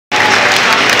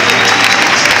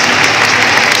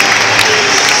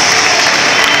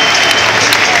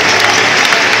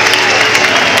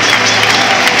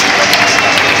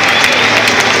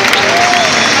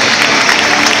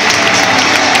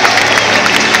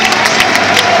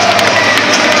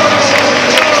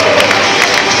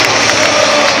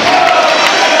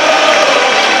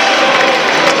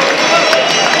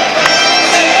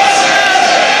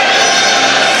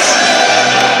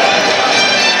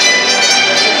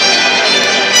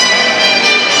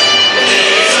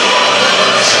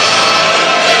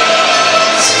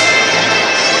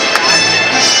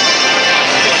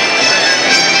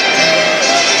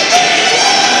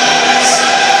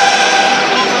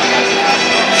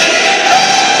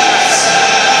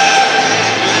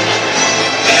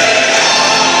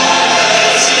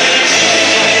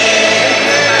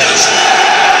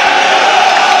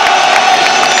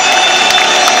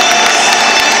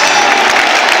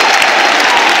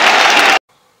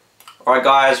Alright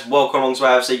guys, welcome along to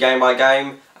AFC Game by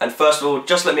Game, and first of all,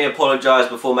 just let me apologise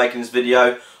before making this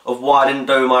video of why I didn't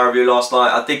do my review last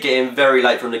night. I did get in very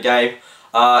late from the game.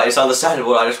 It's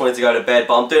understandable, I just wanted to go to bed,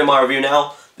 but I'm doing my review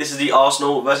now. This is the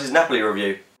Arsenal versus Napoli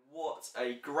review. What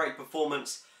a great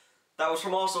performance that was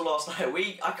from Arsenal last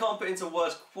night. I can't put into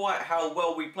words quite how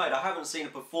well we played. I haven't seen a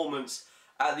performance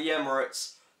at the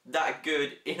Emirates that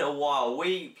good in a while.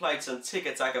 We played some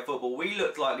tick-attacker football. We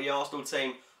looked like the Arsenal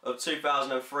team of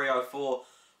 2003-04.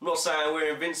 I'm not saying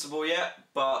we're invincible yet,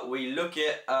 but we look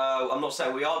it. I'm not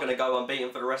saying we are going to go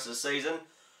unbeaten for the rest of the season,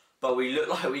 but we look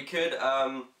like we could.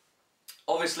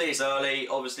 Obviously it's early.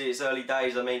 Obviously it's early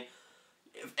days. I mean,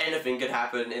 if anything could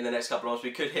happen in the next couple of months. We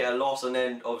could hit a loss, and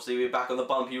then obviously we're back on the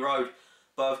bumpy road.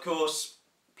 But of course,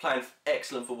 playing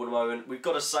excellent football at the moment. We've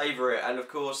got to savour it, and of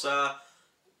course,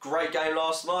 great game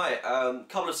last night.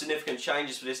 Couple of significant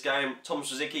changes for this game.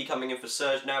 Thomas Rosicky coming in for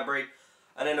Serge Gnabry.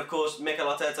 And then, of course, Mikel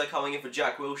Arteta coming in for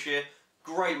Jack Wilshere.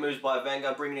 Great moves by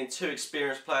Wenger, bringing in two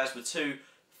experienced players with two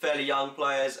fairly young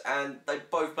players, and they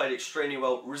both played extremely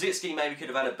well. Rosicky maybe could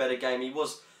have had a better game. He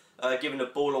was giving the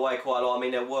ball away quite a lot. I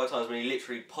mean, there were times when he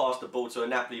literally passed the ball to a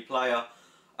Napoli player.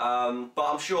 But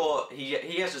I'm sure he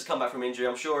has just come back from injury.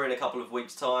 I'm sure in a couple of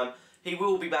weeks' time he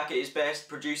will be back at his best,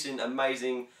 producing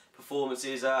amazing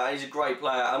performances. And he's a great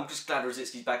player. I'm just glad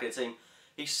Rosicky's back in the team.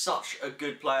 He's such a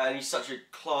good player, and he's such a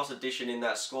class addition in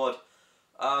that squad.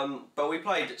 But we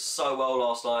played so well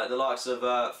last night. The likes of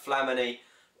Flamini,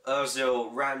 Ozil,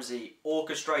 Ramsey,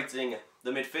 orchestrating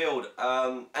the midfield.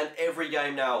 And every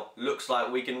game now looks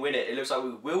like we can win it. It looks like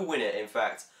we will win it, in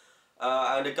fact.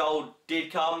 And a goal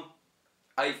did come.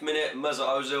 8th minute, Mesut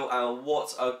Ozil, and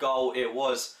what a goal it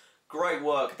was. Great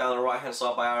work down the right-hand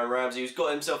side by Aaron Ramsey, who's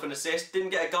got himself an assist. Didn't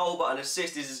get a goal, but an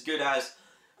assist is as good as...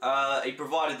 he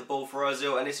provided the ball for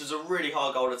Ozil, and this was a really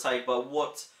hard goal to take, but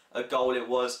what a goal it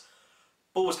was.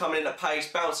 Ball was coming in at pace,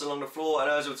 bouncing along the floor, and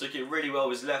Ozil took it really well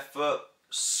with his left foot.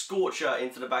 Scorcher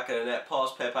into the back of the net,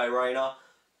 past Pepe Reina.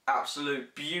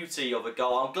 Absolute beauty of a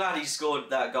goal. I'm glad he scored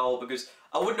that goal, because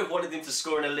I wouldn't have wanted him to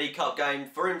score in a League Cup game.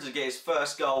 For him to get his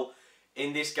first goal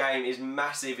in this game is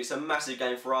massive. It's a massive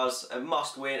game for us, a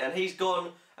must win, and he's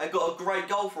gone and got a great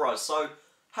goal for us. So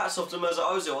hats off to Mesut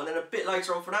Ozil, and then a bit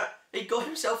later on from that, he got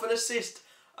himself an assist.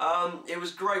 It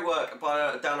was great work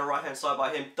down the right-hand side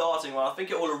by him, darting one. I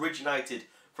think it all originated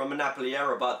from a Napoli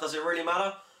error, but does it really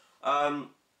matter?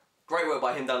 Great work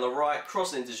by him down the right,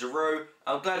 crossing into Giroud.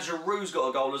 I'm glad Giroud's got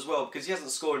a goal as well, because he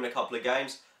hasn't scored in a couple of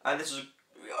games. And this was,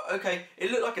 okay,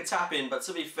 it looked like a tap-in, but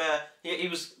to be fair, he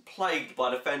was plagued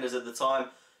by defenders at the time.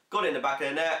 Got it in the back of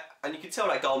the net, and you can tell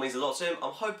that goal means a lot to him.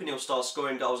 I'm hoping he'll start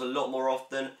scoring goals a lot more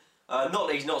often. Not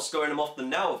that he's not scoring them often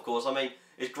now, of course. I mean,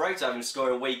 it's great to have him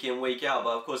scoring week in, week out,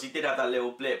 but of course he did have that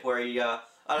little blip where he, I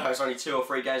don't know, it's only 2 or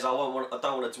 3 games. I don't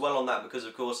want to dwell on that, because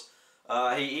of course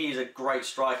he is a great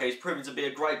striker. He's proven to be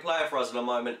a great player for us at the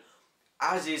moment,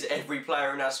 as is every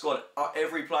player in that squad.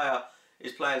 Every player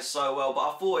is playing so well, but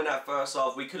I thought in that first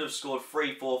half we could have scored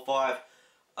 3, 4, 5.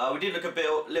 We did look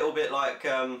a little bit like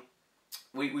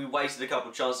we wasted a couple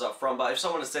of chances up front, but if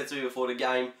someone had said to me before the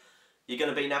game, you're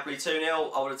going to beat Napoli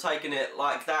 2-0, I would have taken it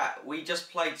like that. We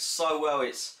just played so well.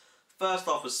 First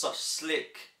half was such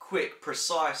slick, quick,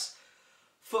 precise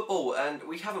football, and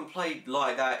we haven't played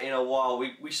like that in a while.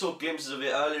 We saw glimpses of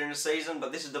it earlier in the season,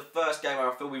 but this is the first game where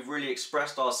I feel we've really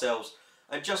expressed ourselves.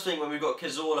 And just think, when we've got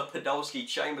Cazorla, Podolski,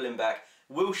 Chamberlain back,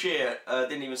 Wilshere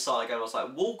didn't even start the game. I was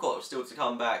like, Walcott was still to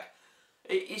come back.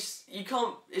 It's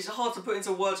hard to put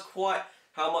into words quite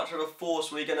how much of a force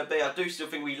we're going to be. I do still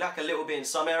think we lack a little bit in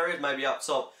some areas, maybe up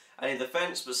top and in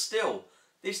defence, but still,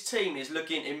 this team is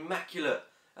looking immaculate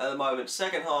at the moment.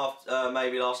 Second half,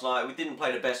 maybe last night, we didn't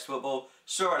play the best football.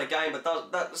 Saw it at a game, but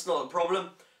that's not a problem.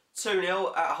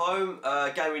 2-0 at home,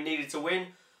 a game we needed to win.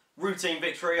 Routine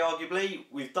victory, arguably.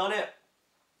 We've done it.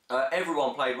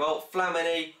 Everyone played well.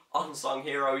 Flamini, unsung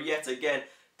hero yet again.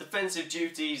 Defensive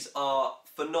duties are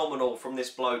phenomenal from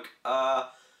this bloke.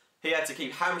 He had to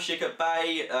keep Hamsik at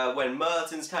bay when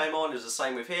Mertens came on. It was the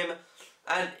same with him.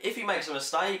 And if he makes a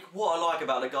mistake, what I like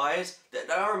about the guy is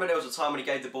that I remember there was a time when he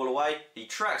gave the ball away. He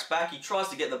tracks back, he tries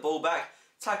to get the ball back,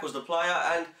 tackles the player,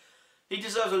 and he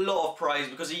deserves a lot of praise,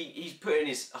 because he's putting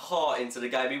his heart into the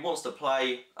game. He wants to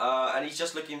play, and he's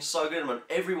just looking so good. And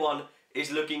everyone is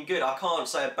looking good. I can't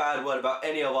say a bad word about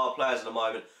any of our players at the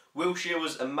moment. Wilshere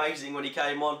was amazing when he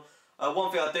came on.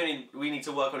 One thing we need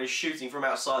to work on is shooting from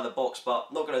outside the box,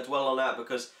 but not going to dwell on that,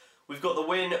 because we've got the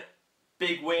win,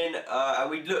 big win, and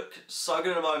we look so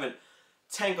good at the moment.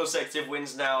 10 consecutive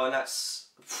wins now, and that's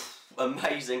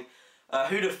amazing.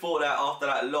 Who'd have thought that after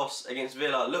that loss against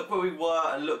Villa? Look where we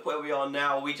were and look where we are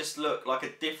now. We just look like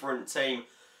a different team.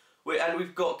 And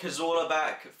we've got Cazorla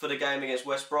back for the game against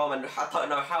West Brom, and I don't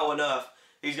know how on earth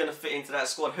he's going to fit into that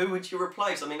squad. Who would you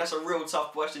replace? I mean, that's a real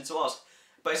tough question to ask.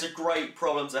 But it's a great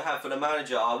problem to have for the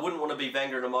manager. I wouldn't want to be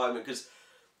Wenger at the moment because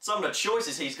some of the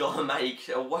choices he's got to make,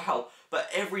 wow. But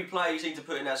every player you seem to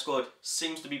put in that squad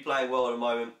seems to be playing well at the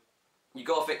moment. You've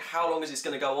got to think, how long is this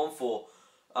going to go on for?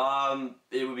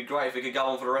 It would be great if it could go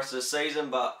on for the rest of the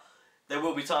season, but there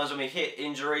will be times when we hit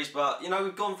injuries. But, you know,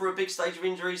 we've gone through a big stage of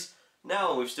injuries now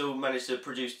and we've still managed to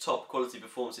produce top quality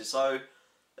performances. So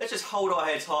let's just hold our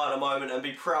heads high at the moment and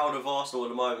be proud of Arsenal at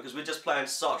the moment because we're just playing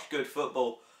such good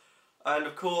football. And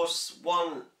of course,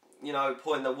 one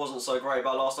point that wasn't so great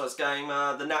about last night's game,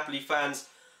 the Napoli fans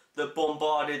that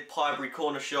bombarded Pinebury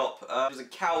Corner Shop. It was a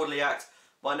cowardly act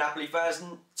by Napoli fans,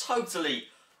 totally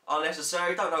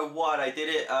unnecessary. Don't know why they did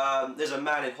it. There's a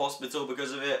man in hospital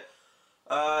because of it.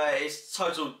 It's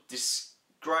total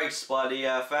disgrace by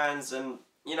the fans, and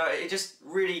it just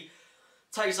really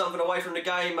takes something away from the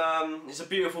game. It's a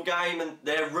beautiful game and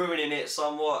they're ruining it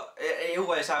somewhat. It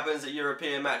always happens at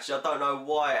European matches. I don't know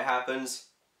why it happens.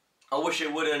 I wish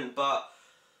it wouldn't, but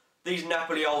these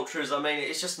Napoli ultras, I mean,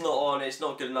 it's just not on. It's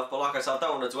not good enough. But like I said, I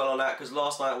don't want to dwell on that because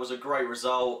last night was a great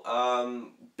result.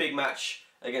 Big match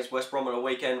against West Brom on the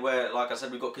weekend where, like I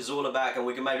said, we've got Cazorla back and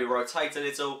we can maybe rotate a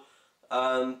little.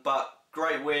 But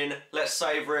great win. Let's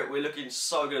savour it. We're looking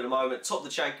so good at the moment. Top of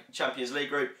the Champions League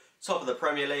group. Top of the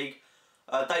Premier League.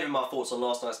 David, my thoughts on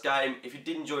last night's game. If you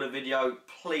did enjoy the video,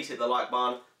 please hit the like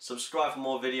button. Subscribe for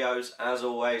more videos. As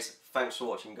always, thanks for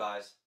watching, guys.